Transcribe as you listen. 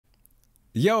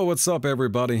Yo, what's up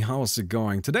everybody? How's it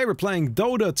going? Today we're playing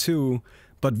Dota 2,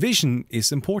 but vision is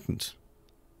important.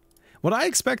 What I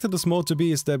expected this mode to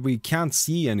be is that we can't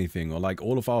see anything, or like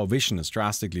all of our vision is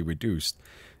drastically reduced.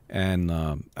 And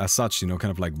as such, you know,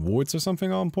 kind of like wards or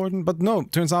something are important. But no,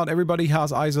 turns out everybody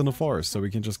has eyes in the forest, so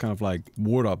we can just kind of like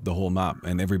ward up the whole map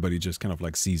and everybody just kind of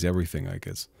like sees everything, I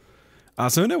guess.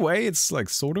 So in a way, it's like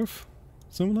sort of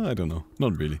similar? I don't know.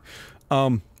 Not really.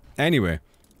 Anyway,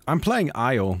 I'm playing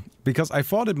IO because I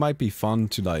thought it might be fun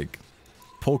to like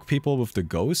poke people with the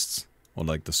ghosts or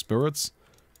like the spirits.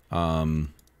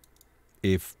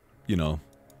 If, you know,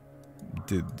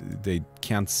 they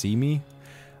can't see me.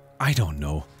 I don't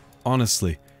know.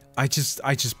 Honestly, I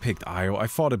just picked IO. I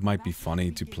thought it might be funny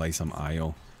to play some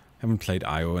IO. Haven't played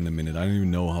IO in a minute. I don't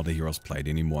even know how the heroes played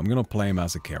anymore. I'm gonna play him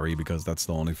as a carry because that's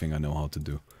the only thing I know how to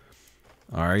do.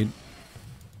 Alright.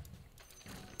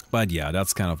 But yeah,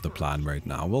 that's kind of the plan right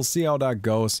now. We'll see how that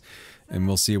goes, and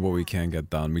we'll see what we can get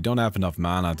done. We don't have enough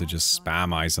mana to just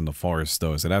spam ice in the forest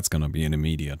though, so that's gonna be an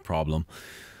immediate problem.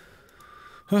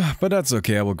 But that's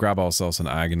okay, we'll grab ourselves an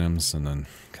Aghanims and then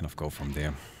kind of go from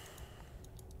there.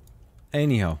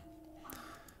 Anyhow.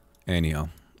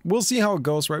 We'll see how it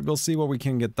goes, right? We'll see what we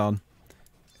can get done.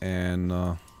 And,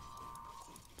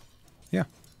 yeah.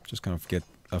 Just kind of get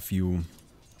a few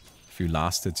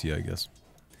last hits here, I guess.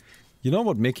 You know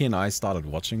what Mickey and I started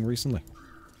watching recently?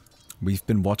 We've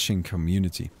been watching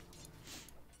Community.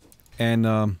 And,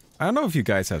 I don't know if you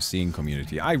guys have seen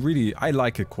Community. I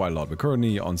like it quite a lot. We're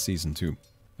currently on Season 2.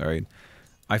 Alright?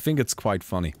 I think it's quite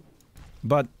funny.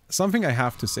 But, something I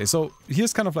have to say. So,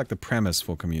 here's kind of like the premise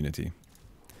for Community.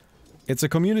 It's a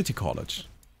community college.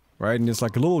 Right? And it's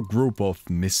like a little group of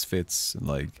misfits,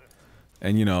 like...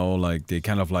 And, you know, like, they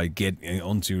kind of like get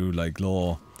onto, like,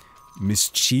 little...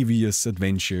 mischievous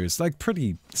adventures, like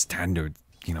pretty standard,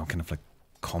 you know, kind of like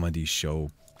comedy show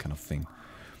kind of thing.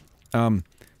 And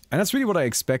that's really what I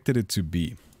expected it to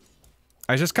be.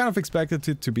 I just kind of expected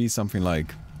it to be something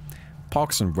like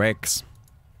Parks and Recs,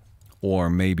 or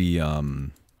maybe,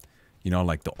 you know,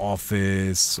 like The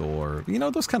Office, or, you know,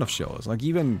 those kind of shows. Like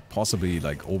even possibly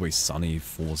like Always Sunny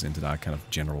falls into that kind of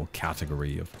general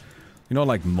category of, you know,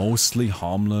 like mostly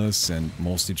harmless and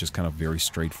mostly just kind of very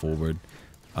straightforward.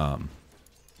 Oh,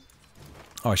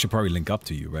 I should probably link up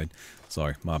to you, right?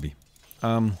 Sorry, Mabi.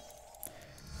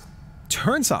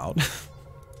 Turns out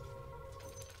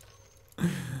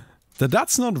that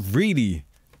that's not really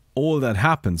all that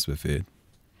happens with it.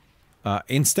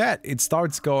 Instead, it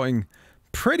starts going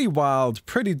pretty wild,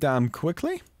 pretty damn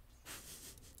quickly.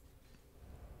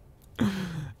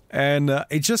 And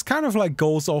it just kind of like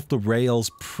goes off the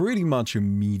rails pretty much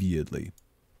immediately.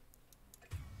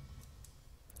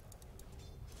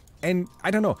 And I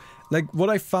don't know, like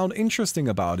what I found interesting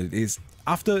about it is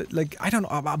after like, I don't know,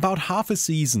 about half a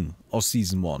season of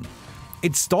season 1,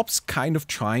 it stops kind of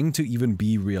trying to even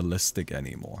be realistic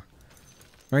anymore.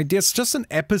 Right? There's just an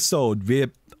episode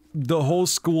where the whole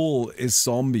school is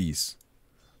zombies.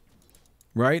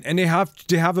 Right? And they have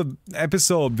an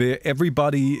episode where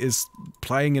everybody is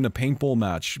playing in a paintball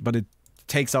match, but it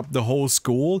takes up the whole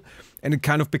school and it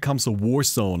kind of becomes a war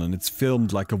zone and it's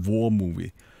filmed like a war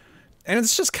movie. And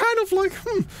it's just kind of like,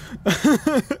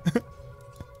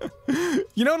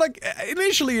 You know, like,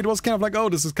 initially it was kind of like, oh,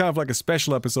 this is kind of like a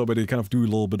special episode where they kind of do a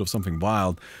little bit of something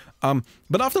wild.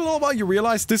 But after a little while you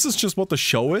realize this is just what the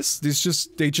show is.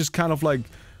 They just kind of like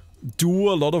do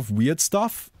a lot of weird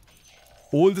stuff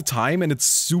all the time, and it's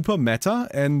super meta,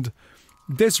 and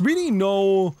there's really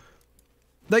no,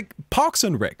 like, Parks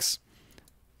and Recs.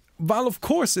 While of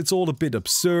course it's all a bit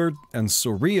absurd and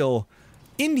surreal,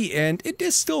 in the end, it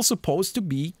is still supposed to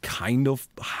be kind of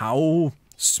how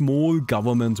small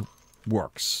government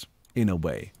works, in a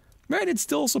way. Right? It's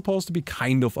still supposed to be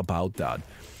kind of about that.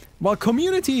 While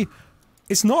Community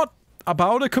is not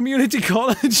about a community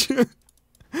college.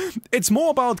 It's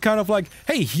more about kind of like,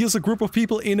 hey, here's a group of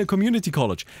people in a community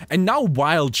college, and now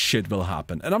wild shit will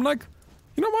happen. And I'm like,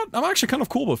 you know what? I'm actually kind of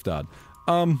cool with that.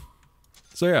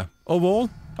 So yeah,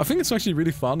 overall, I think it's actually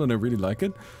really fun and I really like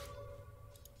it.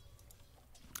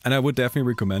 And I would definitely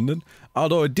recommend it.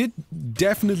 Although it did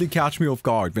definitely catch me off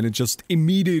guard when it just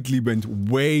immediately went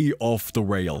way off the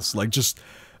rails. Like just...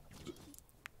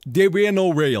 there were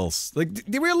no rails. Like,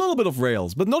 there were a little bit of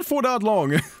rails, but not for that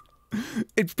long.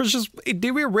 It was just...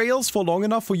 there were rails for long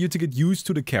enough for you to get used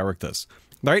to the characters.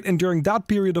 Right? And during that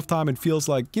period of time, it feels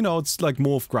like, you know, it's like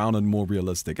more grounded and more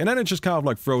realistic. And then it just kind of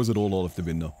like throws it all out of the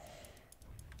window.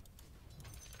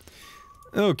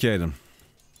 Okay then.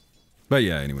 But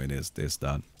yeah, anyway, there's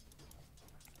that.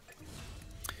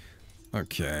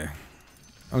 Okay.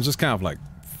 I'm just kind of like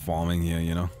farming here,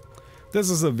 you know. This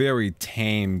is a very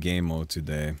tame game mode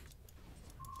today.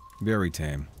 Very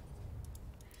tame.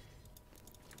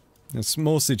 It's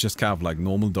mostly just kind of like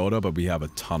normal Dota, but we have a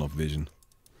ton of vision.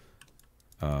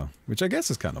 Which I guess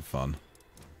is kind of fun.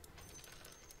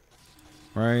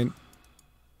 Right?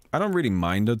 I don't really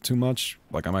mind it too much.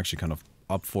 Like, I'm actually kind of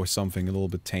up for something a little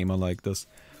bit tamer like this.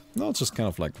 And I'll just kind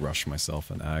of like rush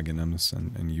myself and Aghanim's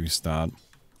and use that.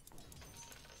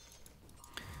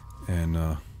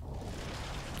 And,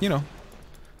 you know,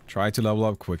 try to level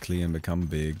up quickly and become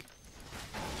big.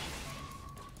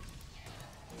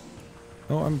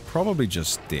 Oh, I'm probably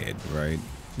just dead, right?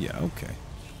 Yeah, okay.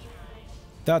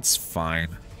 That's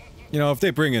fine. You know, if they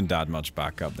bring in that much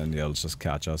backup, then they'll just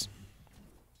catch us.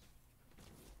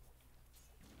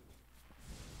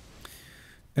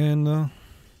 And,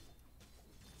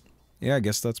 yeah, I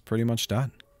guess that's pretty much that.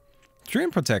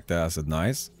 Dream Protector acid,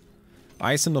 nice.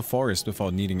 Ice in the forest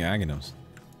without needing Aghanims.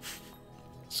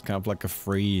 It's kind of like a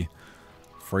free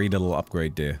little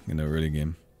upgrade there in the early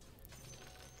game.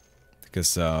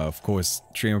 Because, of course,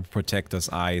 Dream Protector's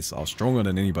eyes are stronger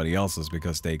than anybody else's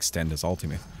because they extend his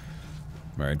ultimate.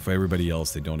 Right, for everybody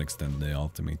else, they don't extend their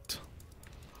ultimate.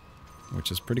 Which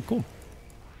is pretty cool.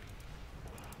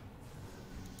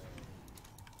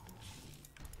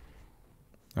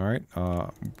 Alright,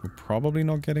 we're probably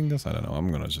not getting this. I don't know,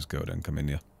 I'm gonna just go there and come in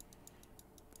here.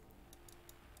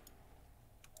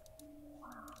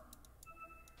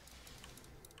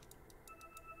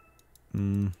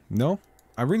 No?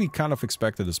 I really kind of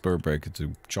expected the Spirit Breaker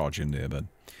to charge in there, but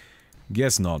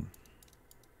guess not.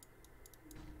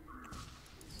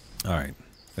 Alright,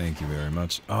 thank you very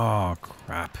much. Oh,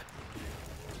 crap.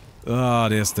 Ah,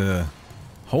 there's the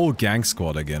whole gang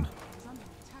squad again.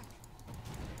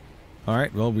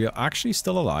 Alright, well, we are actually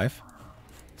still alive.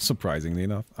 Surprisingly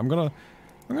enough. I'm gonna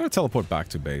teleport back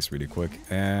to base really quick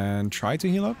and try to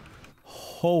heal up.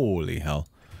 Holy hell.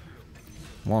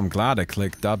 Well, I'm glad I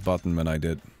clicked that button when I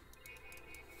did.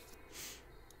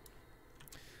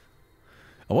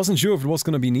 I wasn't sure if it was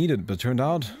gonna be needed, but turned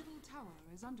out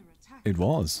it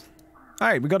was.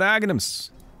 Alright, we got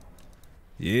Aghanims.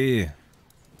 Yeah.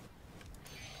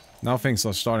 Now things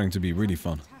are starting to be really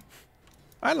fun.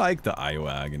 I like the IO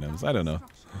Aghanims, I don't know.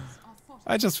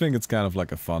 I just think it's kind of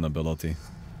like a fun ability.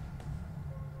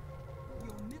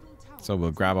 So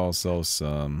we'll grab ourselves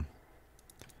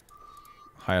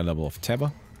higher level of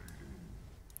Teva. I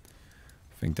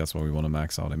think that's what we want to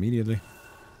max out immediately.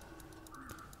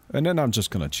 And then I'm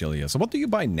just gonna chill here. So what do you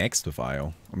buy next with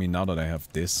IO? I mean, now that I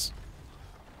have this.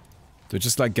 Do I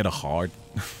just like get a heart?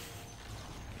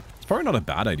 It's probably not a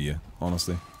bad idea,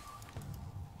 honestly.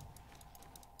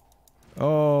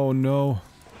 Oh no.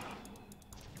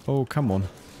 Oh, come on.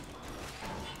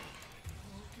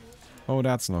 Oh,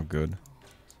 that's not good.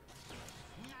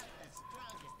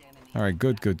 Alright,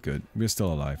 good, good, good. We're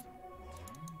still alive.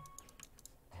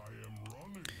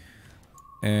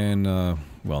 And,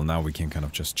 well, now we can kind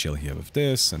of just chill here with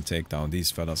this and take down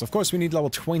these fellas. Of course, we need level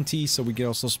 20, so we get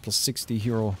ourselves plus 60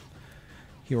 hero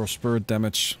spirit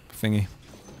damage thingy.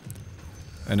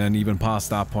 And then even past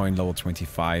that point, level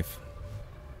 25.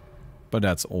 But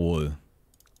that's all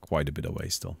quite a bit away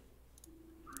still.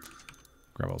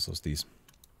 Grab also these.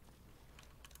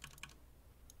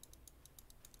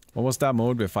 What was that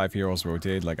mode where 5 heroes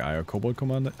rotate like IO Kobold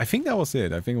Commander? I think that was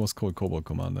it. I think it was called Kobold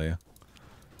Commander, yeah.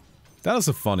 That was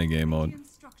a funny game mode.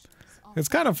 It's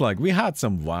kind of like, we had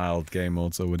some wild game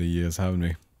modes over the years, haven't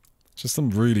we? Just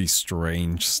some really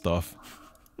strange stuff.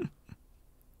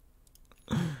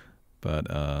 But,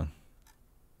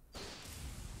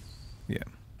 yeah.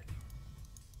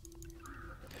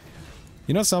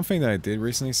 You know something that I did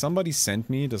recently? Somebody sent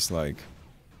me this, like,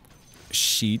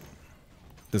 sheet.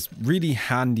 This really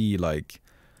handy, like,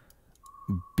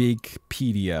 big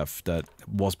PDF that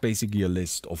was basically a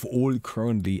list of all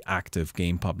currently active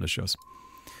game publishers.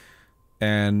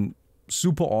 And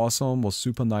super awesome, was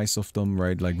super nice of them,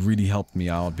 right? Like, really helped me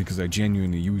out because I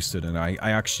genuinely used it, and I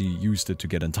actually used it to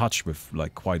get in touch with,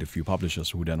 like, quite a few publishers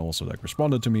who then also, like,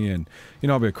 responded to me, and, you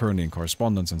know, we're currently in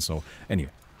correspondence, and so,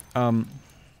 anyway.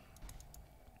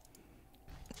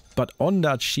 But on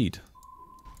that sheet,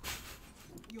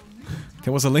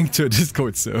 there was a link to a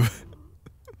Discord server.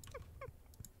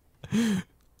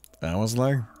 I was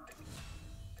like,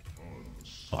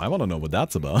 oh, I want to know what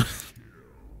that's about.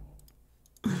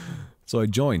 So I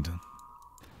joined.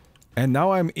 And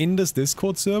now I'm in this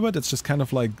Discord server that's just kind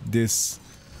of like this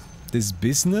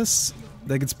business.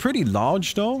 Like, it's pretty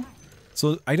large though.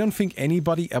 So I don't think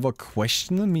anybody ever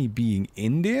questioned me being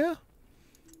in there.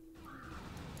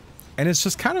 And it's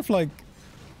just kind of like,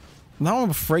 now I'm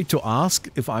afraid to ask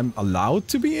if I'm allowed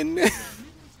to be in there.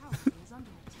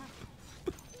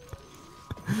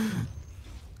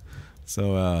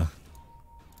 So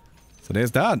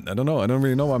there's that. I don't know. I don't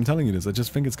really know why I'm telling you this. I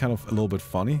just think it's kind of a little bit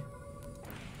funny.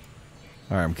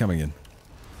 Alright, I'm coming in.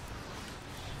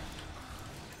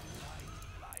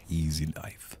 Easy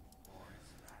life.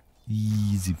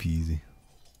 Easy peasy.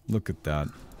 Look at that.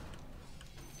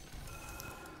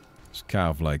 Just kind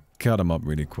of like cut him up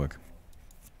really quick.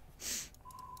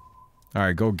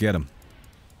 Alright, go get him.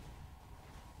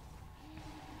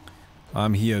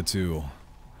 I'm here to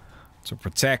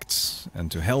protect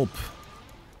and to help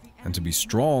and to be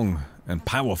strong and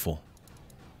powerful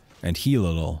and heal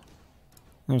it all.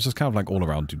 You know, it's just kind of like all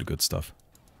around do the good stuff.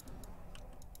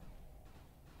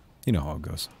 You know how it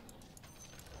goes.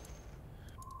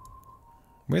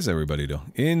 Where's everybody though?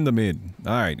 In the mid.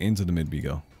 Alright, into the mid we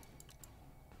go.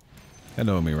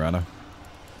 Hello, Mirana.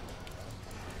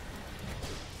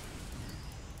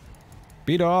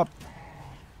 Beat up!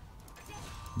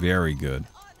 Very good.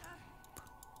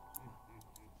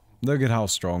 Look at how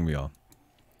strong we are.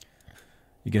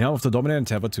 You can help with the dominant and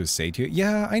tether to a satyr.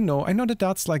 Yeah, I know that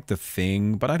that's like the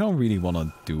thing, but I don't really want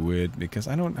to do it because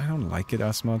I don't like it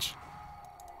as much.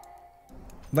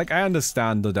 Like, I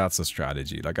understand that that's a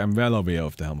strategy. Like, I'm well aware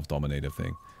of the Helm of Dominator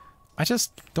thing. I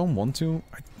just don't want to.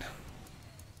 I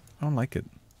don't like it.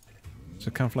 So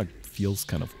it kind of like feels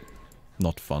kind of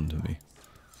not fun to me.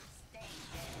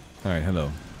 Alright,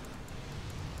 hello.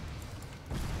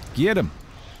 Get him!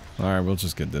 Alright, we'll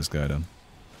just get this guy done.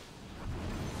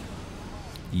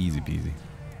 Easy peasy.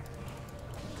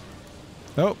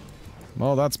 Oh!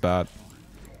 Well, that's bad.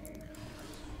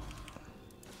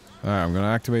 Alright, I'm gonna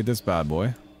activate this bad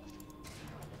boy.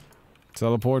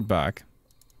 Teleport back.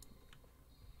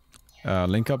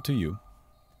 Link up to you.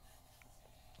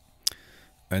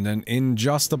 And then in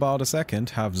just about a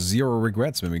second, have zero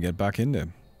regrets when we get back in there.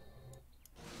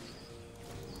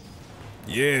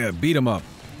 Yeah, beat him up.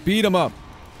 Beat him up.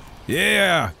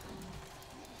 Yeah!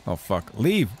 Oh fuck.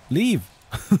 Leave! Leave!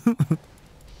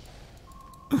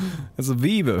 It's a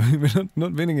Viva. We're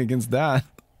not winning against that.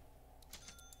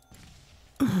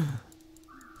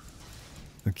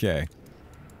 Okay.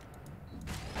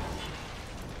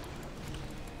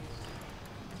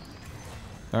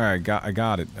 Alright, I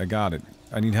got it. I got it.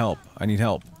 I need help. I need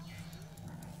help.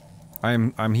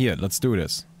 I'm here. Let's do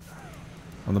this.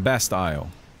 On the best IO.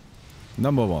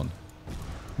 Number 1.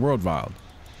 World Wild.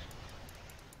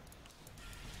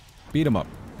 Beat him up.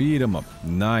 Beat him up.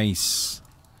 Nice.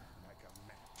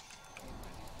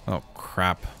 Oh,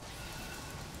 crap.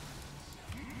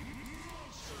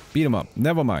 Beat him up.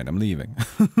 Never mind. I'm leaving.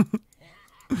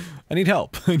 I need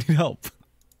help. I need help.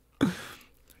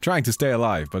 Trying to stay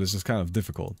alive, but it's just kind of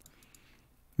difficult.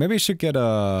 Maybe I should get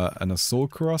an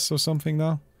Assault Cross or something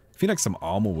now. I feel like some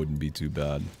armor wouldn't be too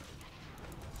bad.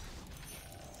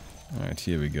 Alright,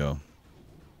 here we go.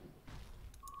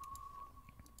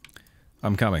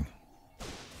 I'm coming.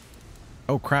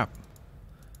 Oh crap.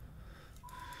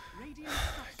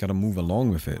 Gotta move along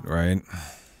with it, right?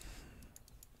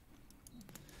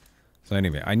 So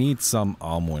anyway, I need some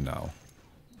armor now.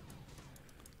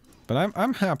 But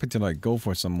I'm happy to like go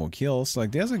for some more kills.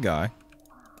 Like there's a guy.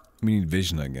 We need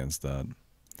vision against that.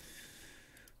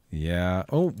 Yeah.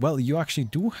 Oh, well, you actually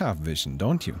do have vision,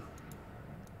 don't you?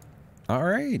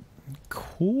 Alright.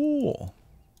 Cool.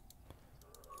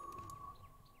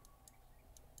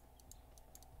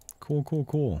 Cool, cool,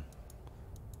 cool.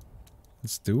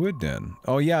 Let's do it then.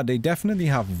 Oh yeah, they definitely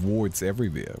have wards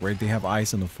everywhere, right? They have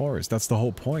ice in the forest. That's the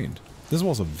whole point. This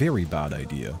was a very bad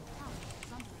idea.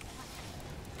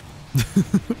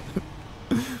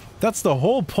 That's the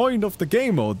whole point of the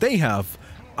game mode. They have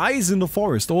ice in the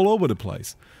forest all over the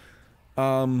place.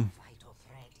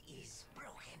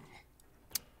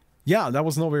 Yeah, that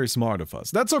was not very smart of us.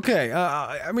 That's okay.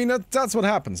 I mean, that's what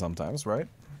happens sometimes, right?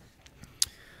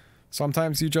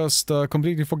 Sometimes you just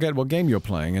completely forget what game you're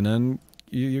playing and then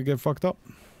you get fucked up.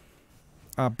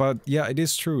 But yeah, it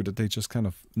is true that they just kind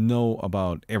of know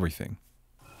about everything.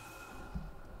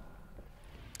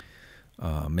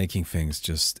 Making things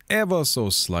just ever so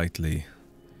slightly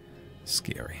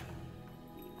scary.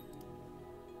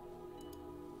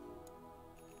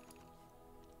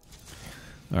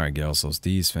 Alright, get also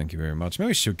these, thank you very much. Maybe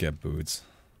we should get boots.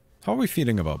 How are we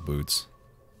feeling about boots?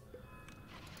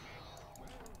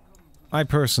 I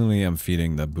personally am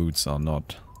feeling that boots are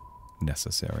not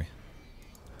necessary.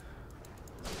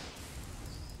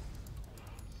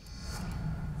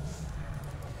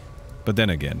 But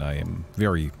then again, I am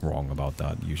very wrong about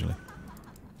that, usually.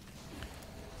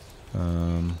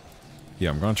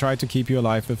 Yeah, I'm gonna try to keep you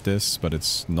alive with this, but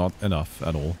it's not enough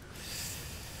at all.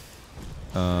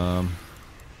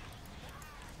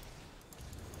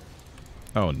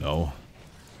 Oh no.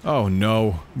 Oh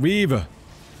no. Weaver.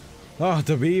 Oh,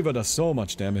 the Weaver does so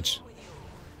much damage.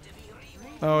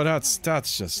 Oh, that's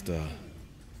just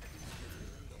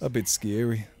a bit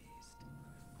scary.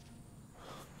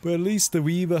 But at least the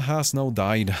Weaver has now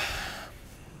died.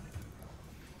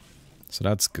 So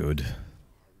that's good.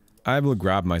 I will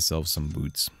grab myself some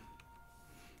boots.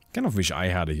 Kind of wish I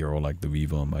had a hero like the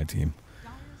Weaver on my team.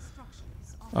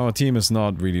 Our team is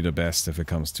not really the best if it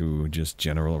comes to just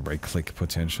general right-click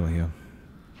potential here.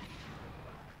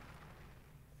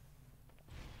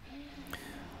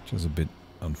 Which is a bit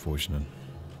unfortunate.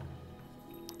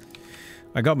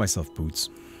 I got myself boots.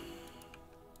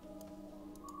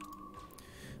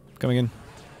 Coming in.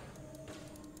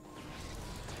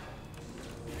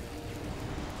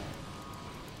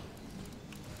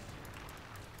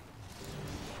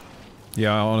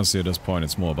 Yeah, honestly at this point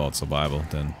it's more about survival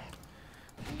than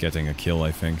getting a kill,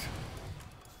 I think.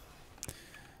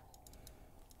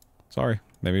 Sorry,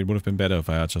 maybe it would have been better if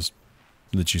I had just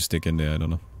let you stick in there, I don't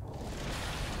know.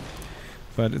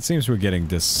 But it seems we're getting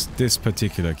this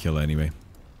particular kill anyway.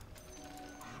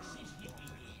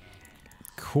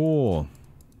 Cool.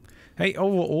 Hey,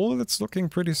 overall it's looking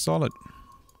pretty solid.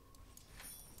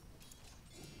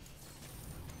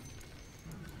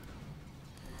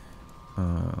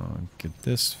 Get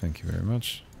this, thank you very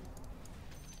much.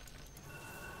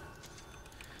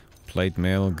 Plate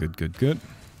mail, good, good, good.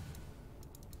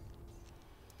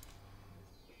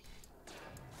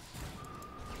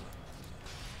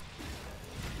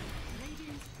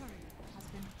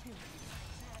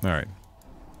 Alright.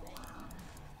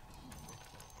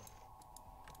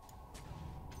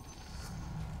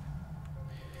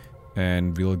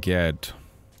 And we'll get,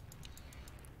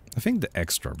 I think, the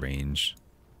extra range.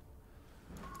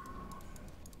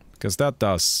 Because that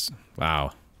does...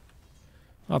 Wow.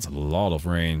 That's a lot of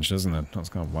range, isn't it? That's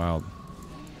kind of wild.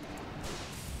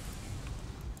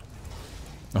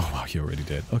 Oh, wow, you're already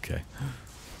dead. Okay.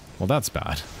 Well, that's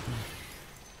bad.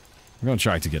 I'm gonna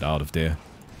try to get out of there.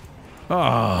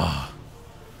 Ah!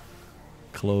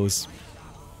 Close.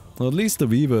 Well, at least the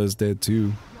Weaver is dead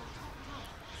too.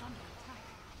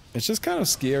 It's just kind of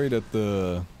scary that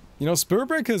the... You know,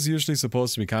 Spellbreaker is usually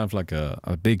supposed to be kind of like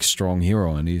a big, strong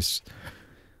hero, and he's...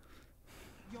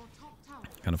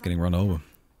 kind of getting run over.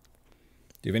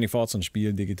 Do you have any thoughts on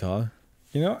Spiel Digital?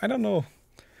 You know, I don't know.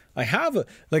 I have a...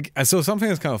 Like, so something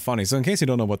that's kind of funny. So in case you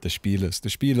don't know what the Spiel is. The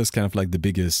Spiel is kind of like the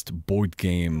biggest board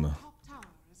game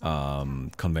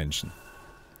convention.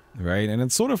 Right? And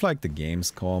it's sort of like the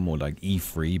Gamescom or like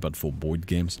E3, but for board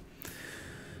games.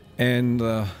 And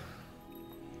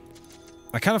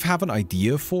I kind of have an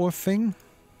idea for a thing.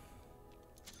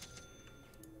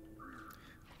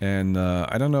 And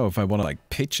I don't know if I want to like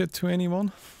pitch it to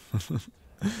anyone.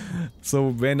 So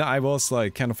when I was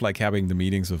like kind of like having the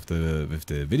meetings with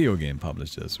the video game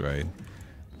publishers, right?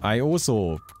 I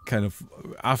also kind of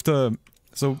after,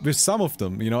 so with some of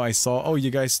them, you know, I saw, oh,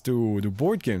 you guys do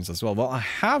board games as well. Well, I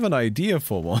have an idea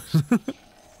for one.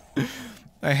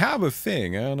 I have a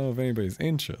thing. I don't know if anybody's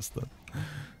interested.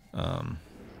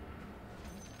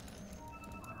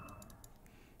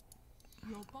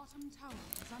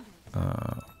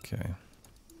 Okay.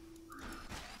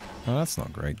 Oh, that's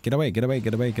not great. Get away, get away,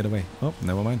 get away, get away. Oh,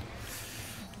 never mind.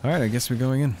 Alright, I guess we're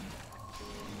going in.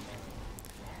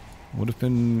 Would have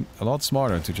been a lot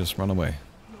smarter to just run away.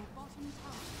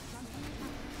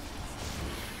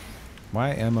 Why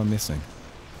am I missing?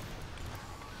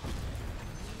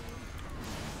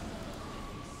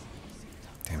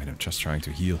 Damn it, I'm just trying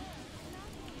to heal.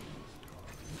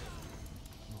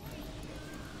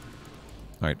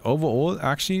 Alright, overall,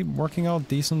 actually working out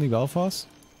decently well for us.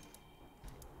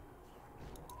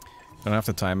 Don't have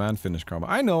to time and finish Chroma.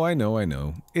 I know.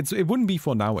 It wouldn't be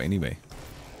for now anyway.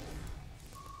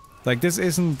 Like this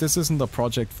isn't a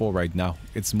project for right now.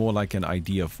 It's more like an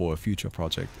idea for a future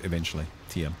project eventually.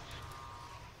 TM.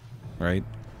 Right?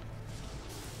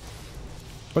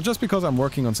 But just because I'm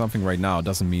working on something right now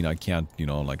doesn't mean I can't, you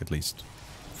know, like at least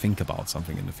think about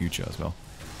something in the future as well.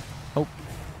 Oh,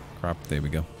 crap, there we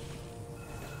go.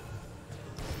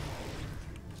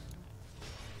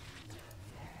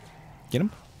 Get him?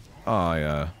 Oh,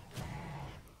 yeah.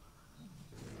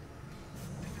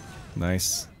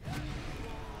 Nice.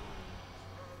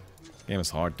 Game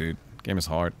is hard, dude. Game is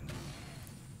hard.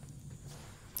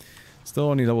 Still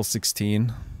only level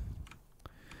 16.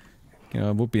 You know,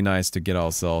 it would be nice to get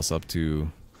ourselves up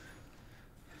to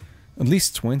at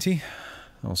least 20.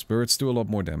 Our spirits do a lot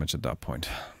more damage at that point,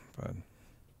 but...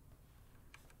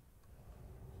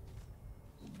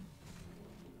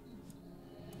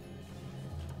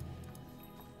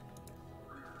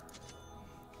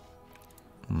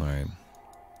 Alright.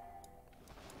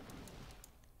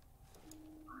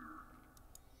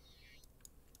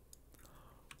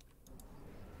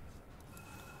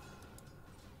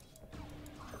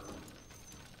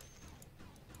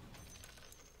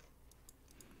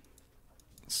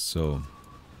 So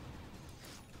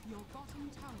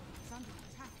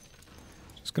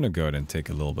just gonna go ahead and take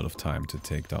a little bit of time to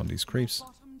take down these creeps.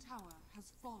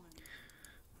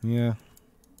 Yeah. I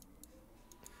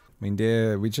mean,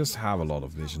 there we just have a lot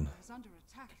of vision.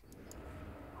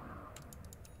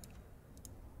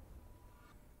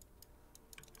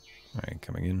 Alright,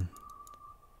 coming in.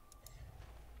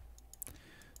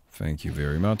 Thank you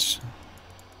very much.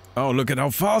 Oh, look at how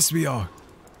fast we are!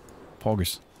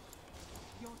 Poggers.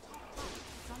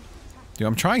 Dude,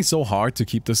 I'm trying so hard to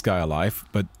keep this guy alive,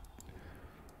 but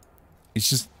it's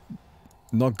just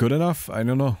not good enough. I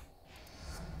don't know.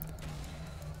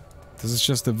 This is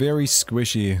just a very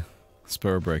squishy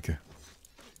spur breaker.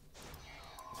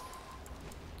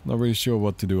 Not really sure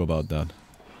what to do about that.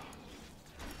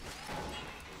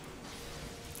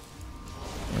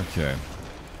 Okay.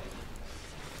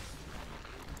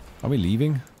 Are we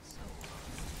leaving?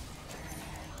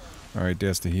 Alright,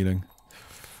 there's the healing.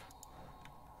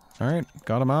 Alright,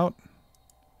 got him out.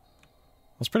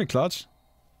 That's pretty clutch.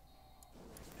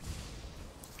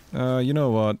 You know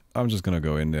what? I'm just gonna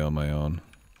go in there on my own.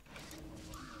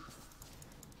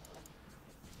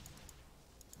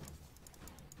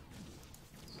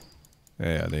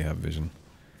 Yeah, they have vision.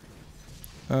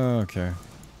 Okay.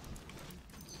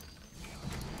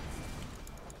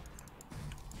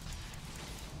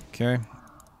 Okay.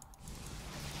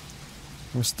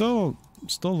 We're still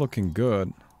looking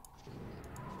good.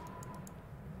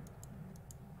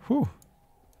 Whew.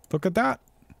 Look at that.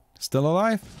 Still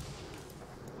alive.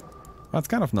 That's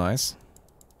kind of nice.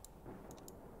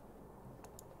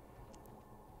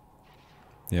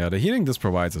 Yeah, the healing this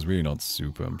provides is really not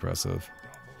super impressive.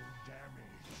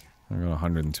 I got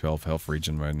 112 health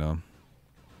regen right now.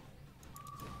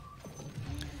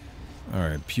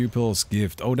 Alright, pupils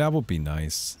gift. Oh, that would be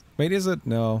nice. Wait, is it?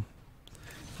 No.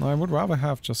 No, I would rather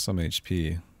have just some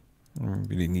HP. I don't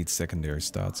really need secondary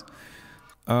stats.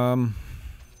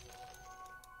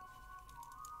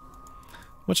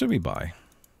 What should we buy?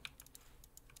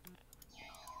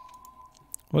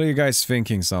 What are you guys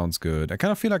thinking sounds good? I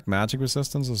kind of feel like magic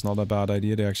resistance is not a bad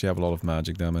idea. They actually have a lot of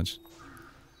magic damage.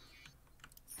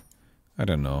 I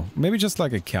don't know. Maybe just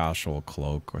like a casual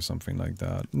cloak or something like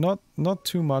that. Not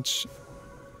too much.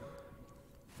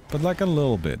 But like a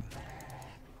little bit.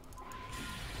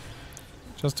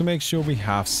 Just to make sure we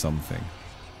have something.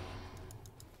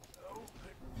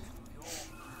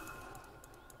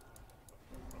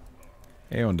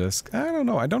 Aeon disc. I don't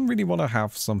know. I don't really want to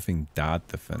have something that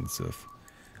defensive.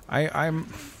 I'm...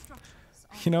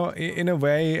 You know, in a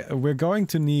way, we're going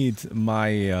to need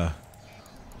my...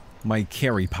 my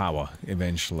carry power,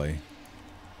 eventually.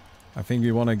 I think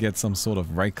we want to get some sort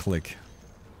of right-click.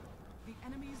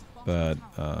 But,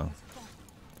 of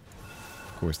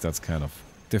course, that's kind of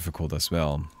difficult as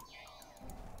well.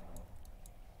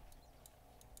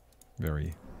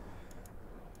 Very,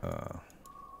 kind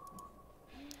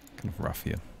of rough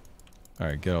here.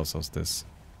 Alright, get ourselves this.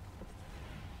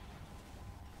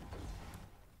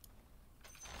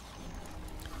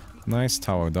 Nice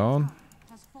tower down.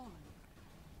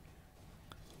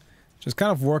 Just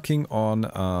kind of working on,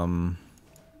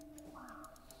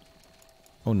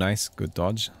 oh, nice. Good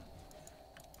dodge.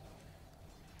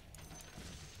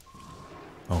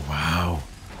 Oh, wow.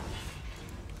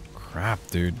 Crap,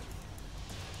 dude.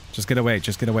 Just get away.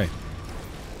 Just get away.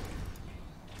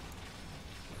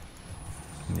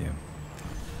 Yeah.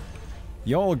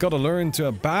 Y'all gotta learn to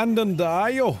abandon the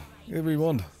IO,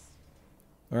 everyone.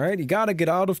 Alright, you gotta get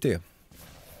out of there.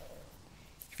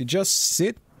 If you just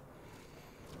sit...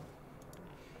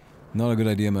 Not a good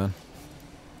idea, man.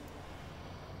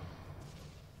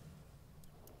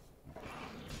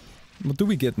 What do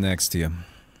we get next here?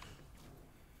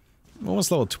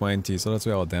 Almost level 20, so that's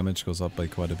where our damage goes up by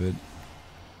quite a bit.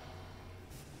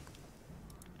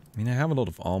 I mean, I have a lot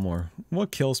of armor. What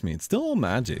kills me? It's still all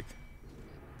magic.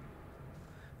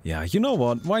 Yeah, you know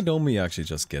what? Why don't we actually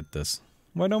just get this?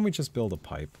 Why don't we just build a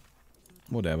pipe?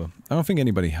 Whatever. I don't think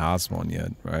anybody has one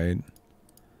yet, right?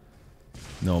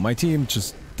 No, my team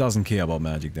just doesn't care about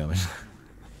magic damage.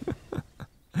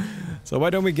 So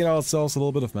why don't we get ourselves a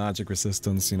little bit of magic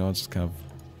resistance, you know, just kind of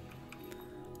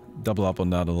double up on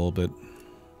that a little bit.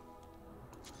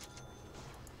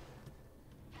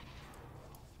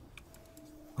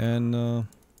 And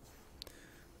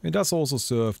it does also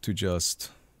serve to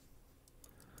just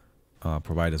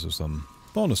provide us with some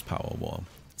bonus power wall.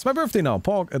 It's my birthday now,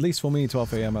 Pog, at least for me,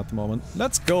 12 AM at the moment.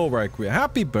 Let's go, Raikwea.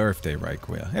 Happy birthday,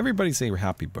 Raikwea. Everybody say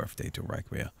happy birthday to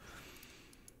Raikwea.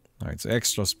 Alright, so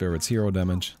extra spirits, hero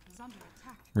damage.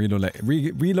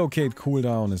 Relocate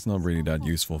cooldown is not really that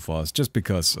useful for us, just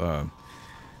because, you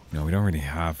know, we don't really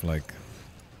have, like,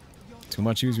 Too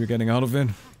much use we're getting out of it.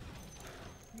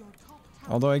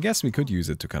 Although I guess we could use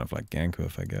it to kind of like gank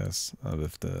with, I guess,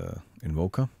 with the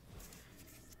Invoker.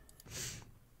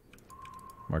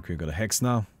 Mercury got a Hex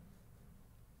now.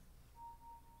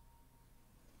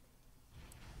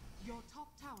 Your top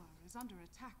tower is under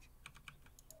attack.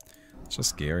 It's just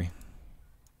scary.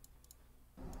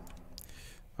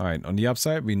 Alright, on the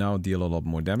upside, we now deal a lot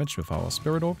more damage with our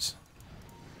Spirit Orbs.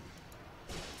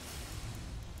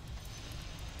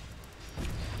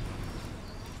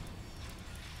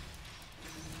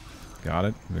 Got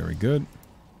it. Very good.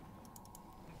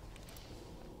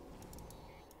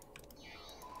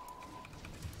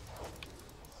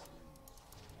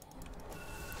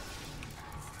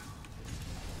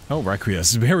 Oh,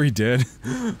 Requiesce is very dead.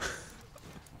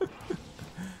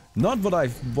 Not what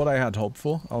I had hoped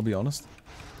for, I'll be honest.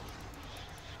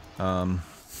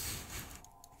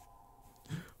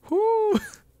 Whoo!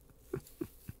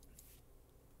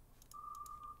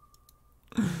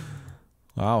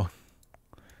 Wow.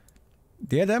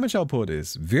 The damage output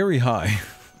is very high.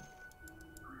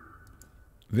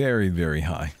 Very, very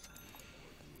high.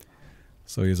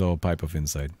 So here's our Pipe of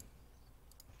Insight.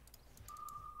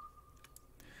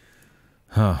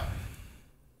 Huh.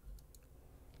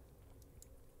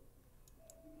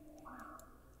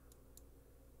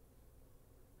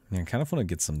 Yeah, I kind of want to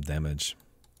get some damage.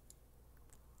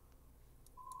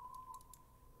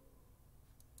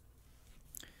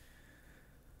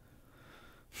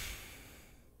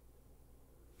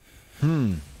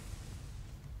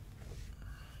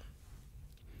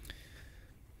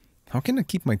 How can I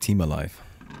keep my team alive?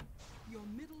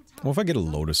 What if I get a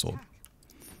Lotus Orb?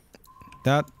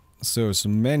 That serves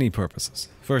many purposes.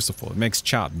 First of all, it makes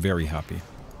chat very happy.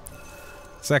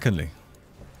 Secondly,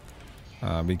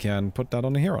 we can put that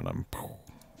on the hero now.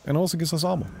 And also gives us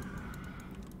armor.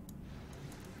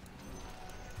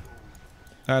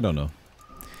 I don't know.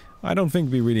 I don't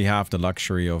think we really have the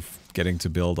luxury of getting to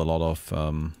build a lot of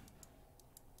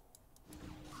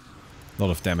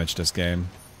damage this game.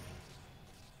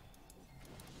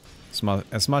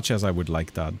 As much as I would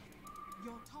like that.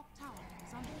 Your top tower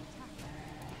is under attack.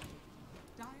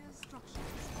 Dire structures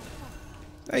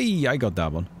are falling. Hey, I got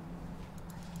that one.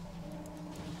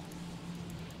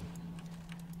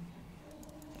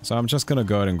 So I'm just gonna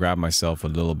go ahead and grab myself a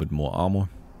little bit more armor.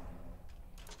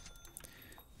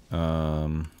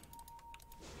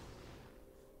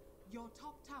 Your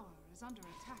top tower is under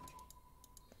attack.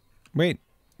 Wait,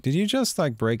 did you just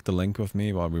like break the link with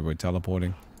me while we were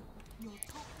teleporting? Your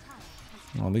top tower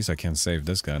has Well, at least I can save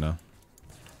this guy now.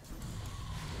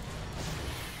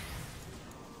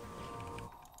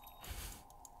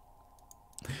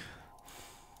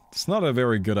 It's not a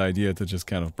very good idea to just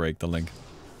kind of break the link.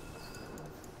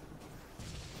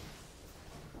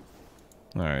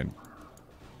 Alright.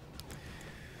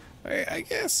 I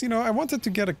guess, you know, I wanted to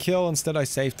get a kill, instead I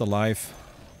saved a life.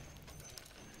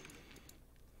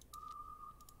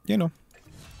 You know.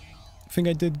 I think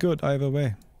I did good either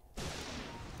way.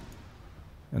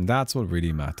 And that's what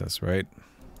really matters, right?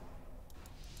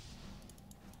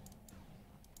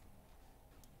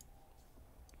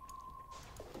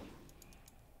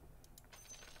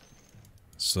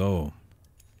 So.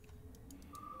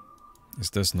 Is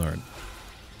this nerd?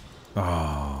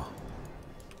 Oh.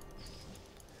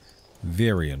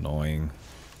 Very annoying.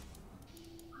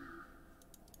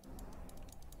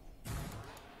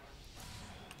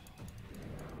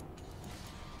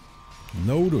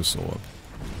 Notice Orb.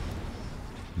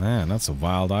 Man, that's a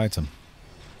wild item.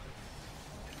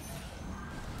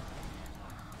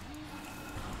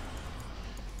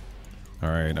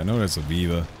 Alright, I know there's a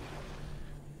Viva.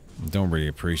 Don't really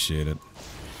appreciate it.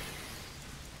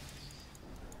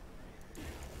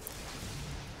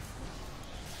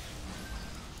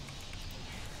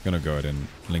 Gonna go ahead and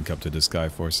link up to this guy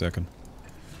for a second.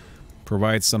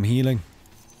 Provide some healing.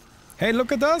 Hey,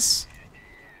 look at us!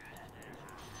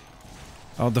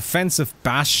 Our defensive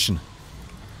bastion.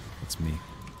 That's me.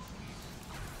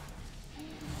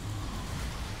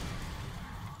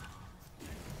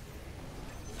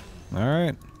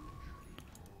 Alright.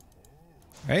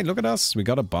 Hey, look at us. We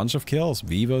got a bunch of kills.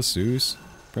 Viva, Zeus.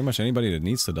 Pretty much anybody that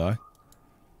needs to die.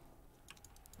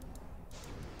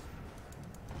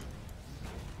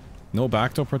 No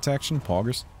backdoor protection,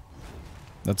 poggers.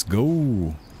 Let's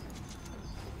go.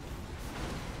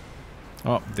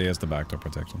 Oh, there's the backdoor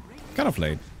protection. Kind of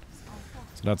late.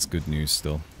 So that's good news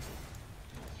still.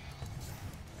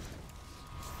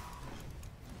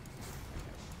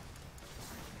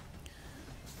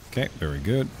 Okay, very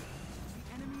good.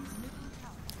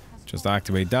 Just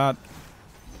activate that.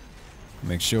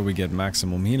 Make sure we get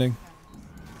maximum healing.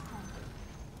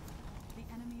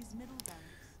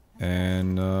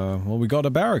 And, well, we got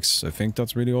a barracks. I think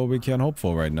that's really all we can hope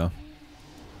for right now.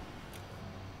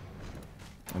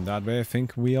 And that way, I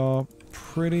think we are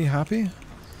pretty happy.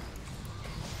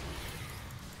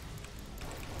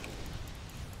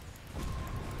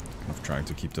 I'm trying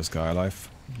to keep this guy alive.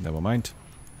 Never mind.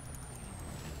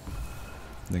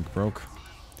 Link broke.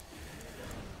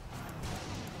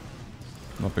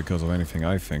 Not because of anything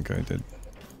I think I did.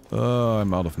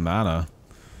 I'm out of mana.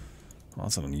 Well,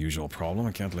 that's an unusual problem.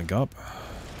 I can't link up.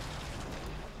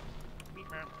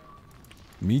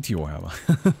 Meteor hammer.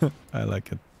 I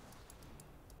like it.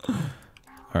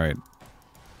 Alright.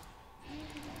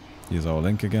 Here's our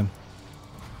link again.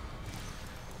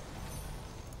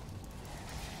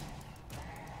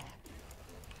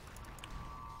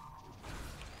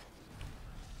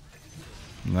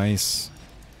 Nice.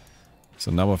 So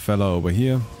now a fella over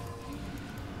here.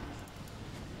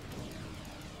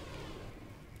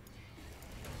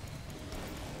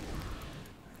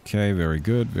 Okay, very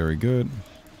good, very good.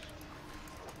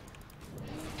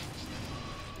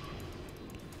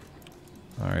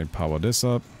 Alright, power this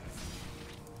up.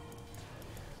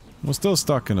 We're still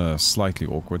stuck in a slightly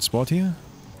awkward spot here.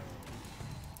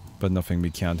 But nothing we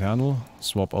can't handle.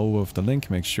 Swap over with the link,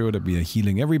 make sure that we are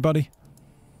healing everybody.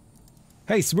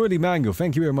 Hey, Swirly Mango,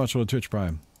 thank you very much for the Twitch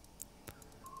Prime.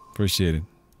 Appreciate it.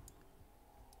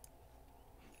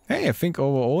 Hey, I think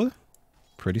overall,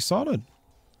 pretty solid.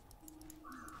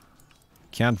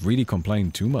 Can't really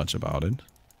complain too much about it.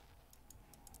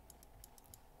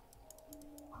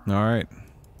 Alright.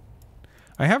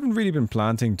 I haven't really been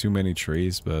planting too many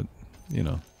trees, but, you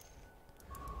know.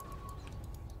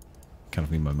 Kind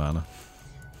of need my mana.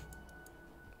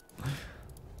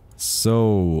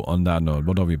 So, on that note,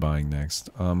 what are we buying next?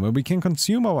 Well, we can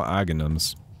consume our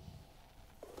Aghanim's.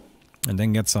 And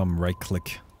then get some right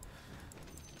click.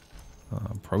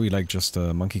 Probably like just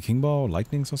a Monkey King Ball,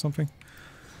 Lightnings or something.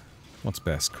 What's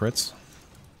best? Crits?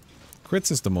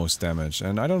 Crits is the most damage,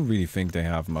 and I don't really think they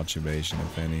have much evasion,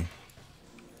 if any.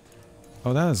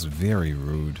 Oh, that is very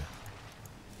rude.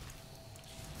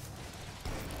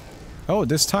 Oh,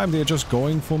 this time they're just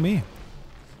going for me.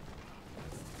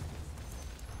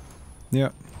 Yeah.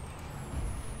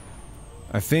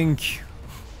 I think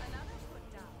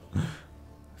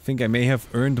I may have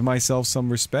earned myself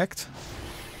some respect.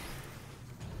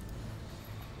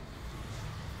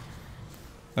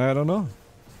 I don't know.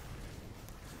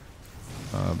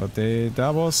 But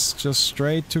that was just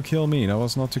straight to kill me. That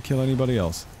was not to kill anybody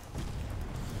else.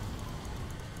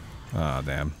 Ah,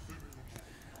 damn.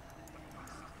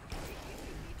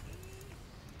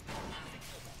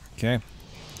 Okay.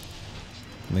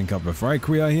 Link up with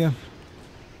Raikwea here.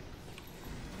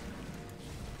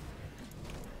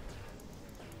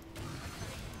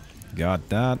 Got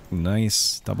that.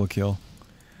 Nice. Double kill.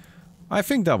 I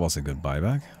think that was a good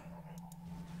buyback.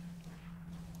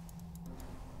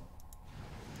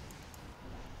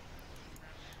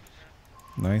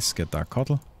 Nice. Get that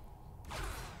Cottle.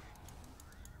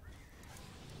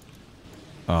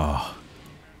 Ah. Oh.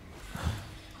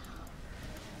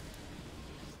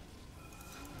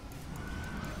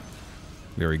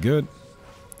 Very good.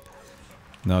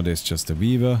 Now there's just a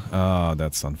Weaver. Ah,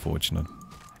 that's unfortunate.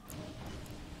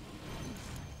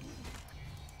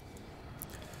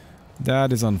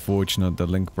 That is unfortunate. The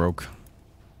link broke.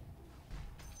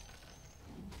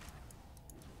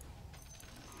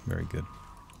 Very good.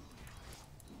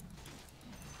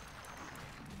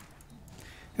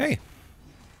 Hey.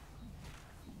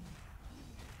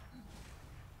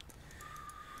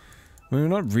 We're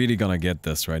not really gonna get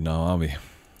this right now, are we?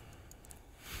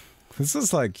 This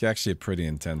is like actually a pretty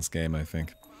intense game, I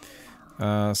think.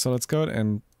 So let's go ahead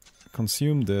and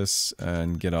consume this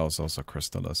and get ourselves a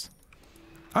Crystallis.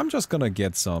 I'm just gonna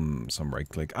get some right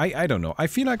click. I don't know. I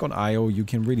feel like on IO you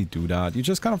can really do that. You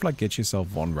just kind of like get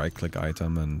yourself one right click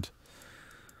item and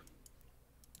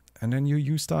then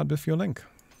you start with your link.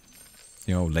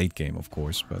 You know, late game of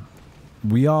course, but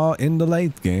we are in the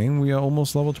late game. We are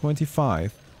almost level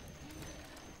 25.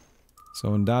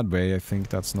 So in that way I think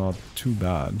that's not too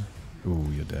bad. Ooh,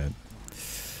 you're dead.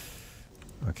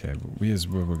 Okay, here's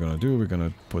what we're gonna do. We're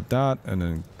gonna put that and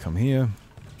then come here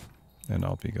and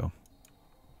out we go.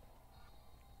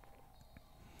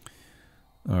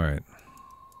 Alright.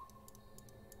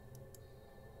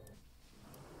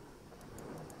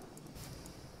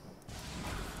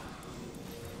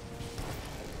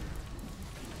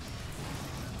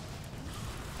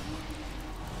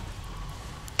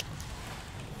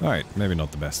 Alright, maybe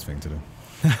not the best thing to do.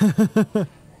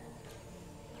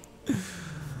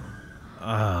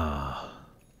 I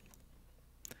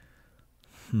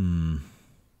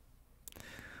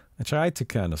tried to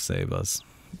kind of save us,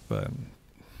 but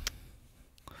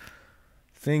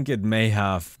think it may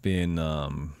have been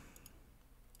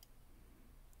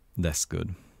less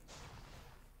good.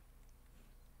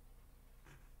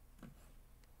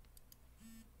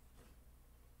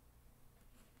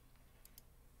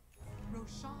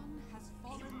 Roshan has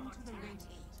fallen to the radiant.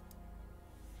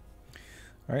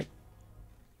 All right.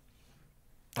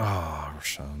 Ah,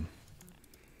 Roshan.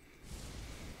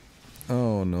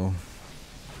 Oh no.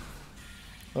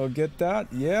 Oh, get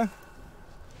that? Yeah.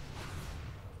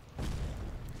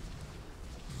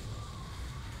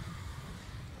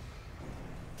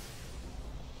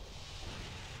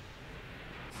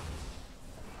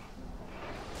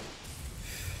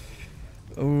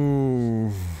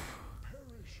 Oh.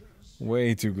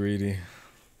 Way too greedy.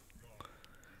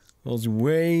 That was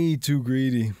way too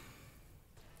greedy.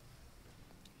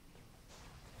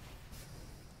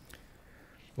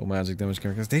 Full magic damage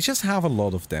characters. They just have a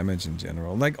lot of damage in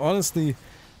general. Like, honestly,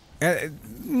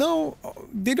 no,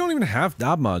 they don't even have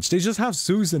that much. They just have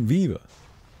Zeus and Viva.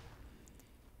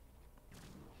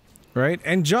 Right?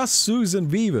 And just Zeus and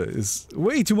Viva is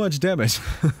way too much damage.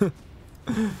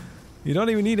 You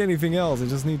don't even need anything else. You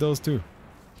just need those two.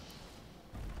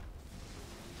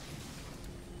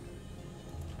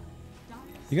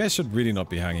 You guys should really not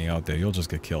be hanging out there. You'll just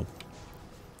get killed.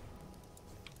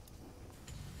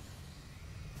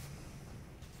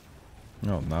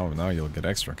 Oh, now you'll get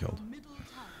extra killed.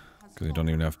 Because you don't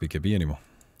even have BKB anymore.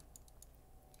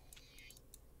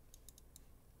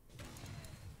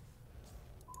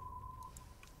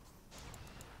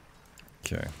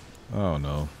 Okay. Oh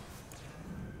no.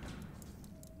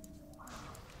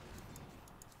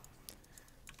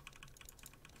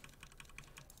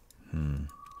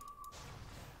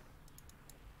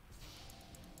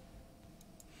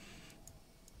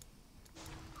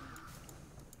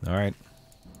 All right.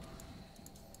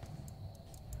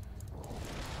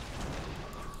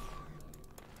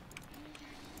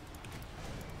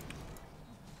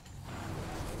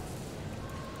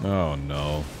 Oh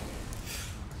no.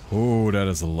 Oh, that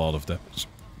is a lot of damage.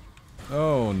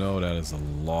 Oh no, that is a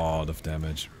lot of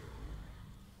damage.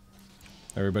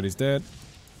 Everybody's dead.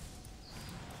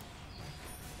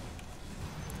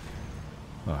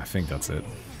 Oh, I think that's it.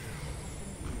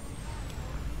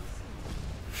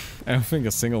 I don't think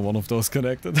a single one of those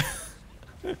connected.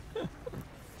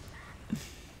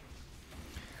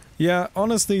 Yeah,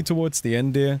 honestly, towards the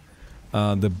end there,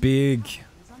 the big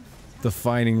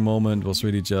defining moment was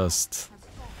really just...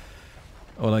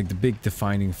 Or like the big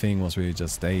defining thing was really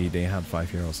just they had 5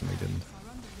 heroes and they didn't.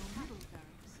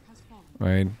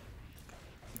 Right?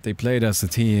 They played as a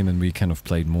team and we kind of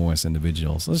played more as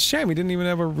individuals. It's a shame we didn't even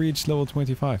ever reach level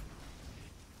 25.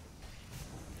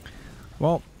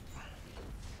 Well...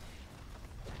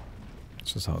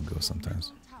 It's just how it goes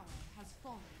sometimes.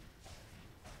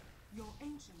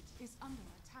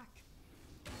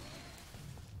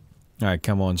 Alright,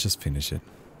 come on, just finish it.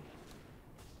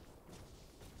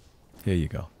 Here you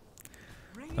go.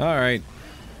 Alright.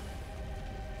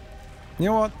 You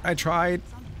know what? I tried.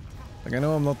 Like, I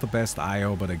know I'm not the best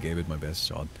IO, but I gave it my best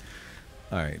shot.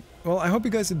 Alright. Well, I hope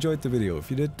you guys enjoyed the video.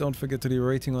 If you did, don't forget to leave a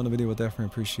rating on the video. I'd definitely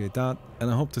appreciate that.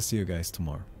 And I hope to see you guys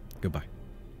tomorrow. Goodbye.